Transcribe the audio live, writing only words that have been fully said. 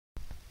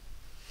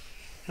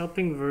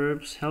Helping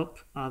verbs help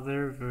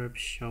other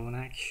verbs show an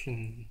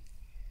action.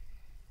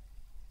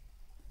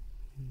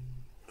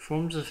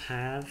 Forms of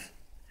have,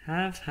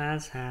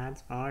 has,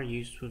 had are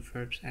used with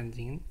verbs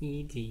ending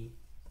in ed.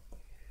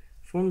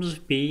 Forms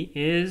of be,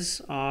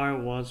 is, are,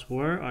 was,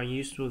 were are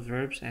used with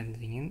verbs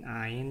ending in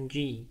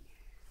ing.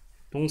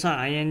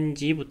 동사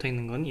ing 붙어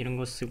있는 건 이런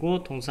거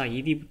쓰고 동사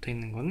ed 붙어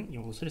있는 건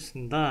이것을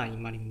쓴다 이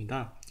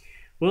말입니다.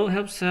 Will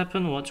helps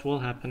happen what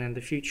will happen in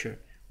the future.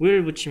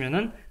 will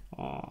붙이면은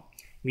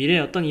미래에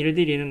어떤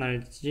일들이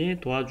일어날지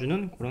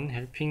도와주는 그런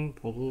helping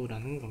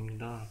버브라는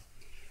겁니다.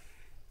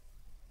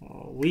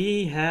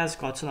 We has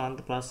gotten on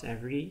the bus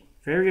very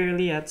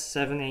early at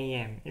 7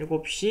 a.m.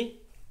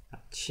 7시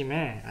아침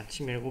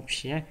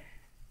 7시에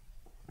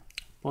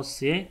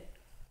버스에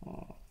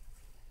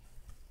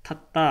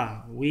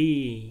탔다.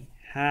 We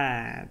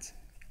had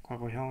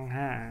과거형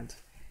had.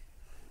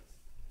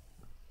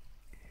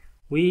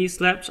 We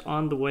slept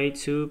on the way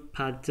to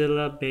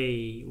Padilla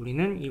Bay.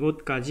 우리는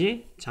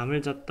이곳까지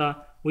잠을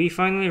잤다. We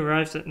finally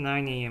arrived at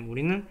 9 a.m.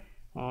 우리는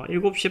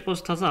 7시에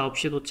버스 타서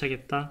 9시에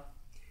도착했다.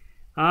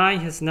 I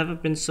has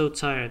never been so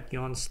tired.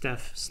 yawned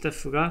Steph.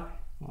 스테프가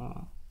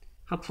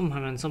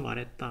하품하면서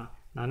말했다.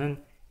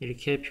 나는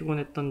이렇게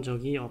피곤했던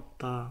적이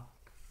없다.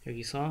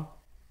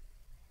 여기서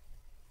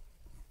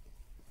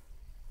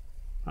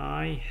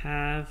I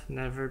have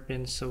never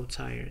been so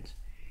tired.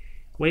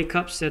 Wake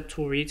up, said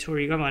Tori.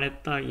 Tori가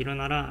말했다.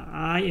 일어나라.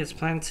 I is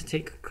planning to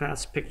take a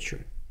class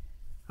picture.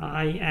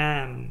 I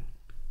am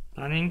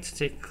planning to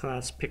take a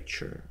class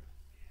picture.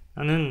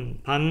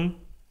 나는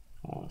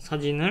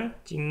사진을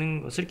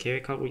찍는 것을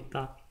계획하고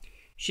있다.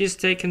 She's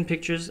taken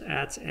pictures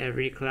at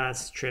every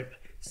class trip,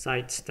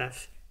 sighed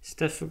Steph.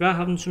 스테프가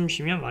한숨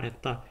쉬며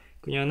말했다.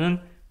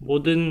 그녀는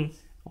모든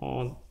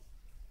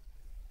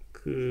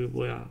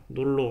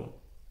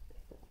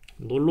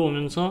놀러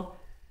오면서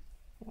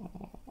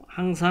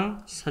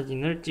항상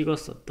사진을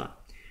찍었었다.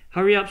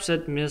 Hurry up,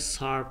 said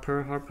Miss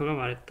Harper. Harper가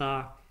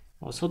말했다.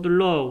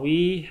 서둘러.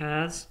 We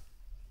has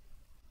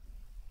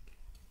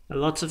a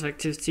lot of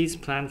activities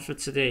planned for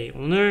today.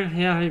 오늘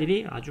해야 할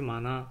일이 아주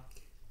많아.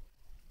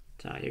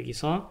 자,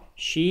 여기서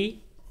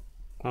she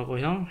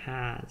과거형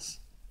has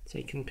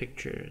taken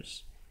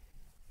pictures.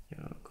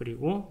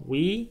 그리고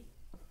we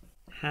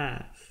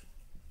have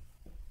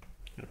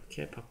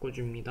이렇게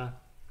바꿔줍니다.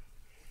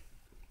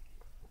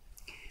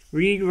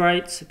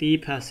 Rewrite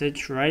the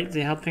passage. Write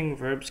the helping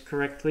verbs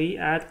correctly.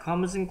 Add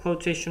commas and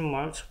quotation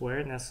marks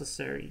where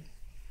necessary.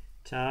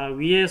 자,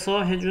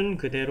 위에서 해준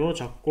그대로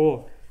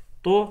적고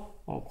또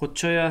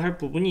고쳐야 할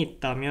부분이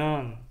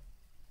있다면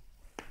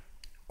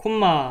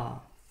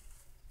콤마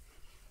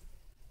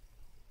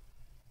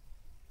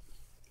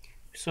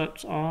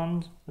Slept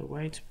on the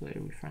way to play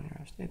with friend.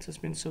 It has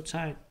been so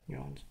tired.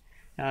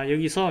 야,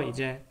 여기서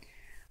이제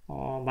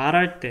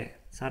말할 때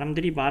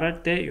사람들이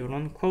말할 때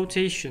이런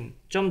quotation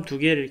점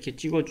 2개를 이렇게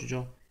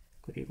찍어주죠.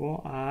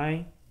 그리고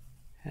I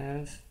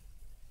have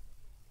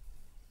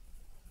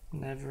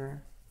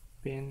never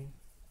been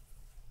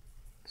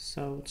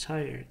so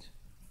tired.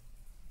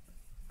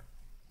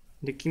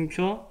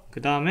 느낌표.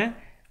 그 다음에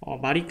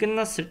말이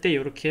끝났을 때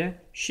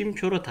이렇게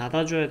쉼표로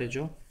닫아줘야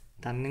되죠.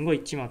 닫는 거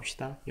잊지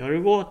맙시다.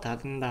 열고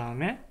닫은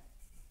다음에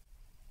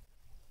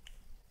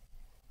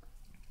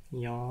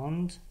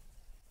yawned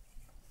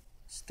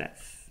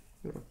Steph.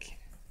 이렇게.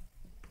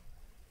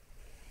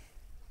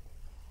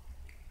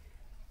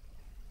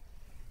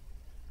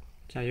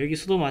 자,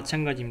 여기서도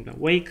마찬가지입니다.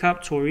 Wake up,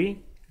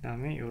 Tori. 그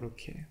다음에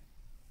이렇게.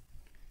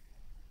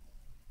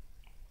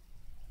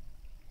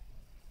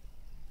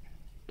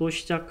 또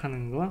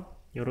시작하는 거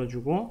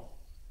열어주고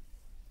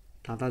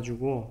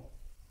닫아주고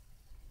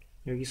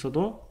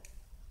여기서도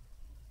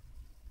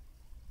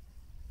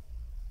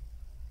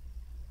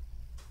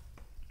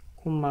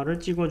콤마를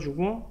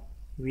찍어주고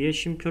위에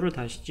쉼표를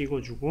다시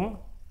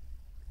찍어주고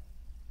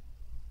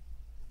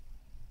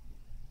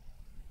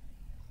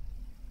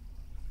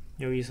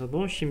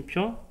여기서도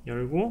쉼표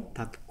열고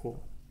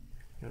닫고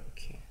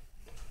이렇게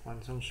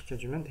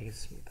완성시켜주면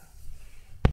되겠습니다.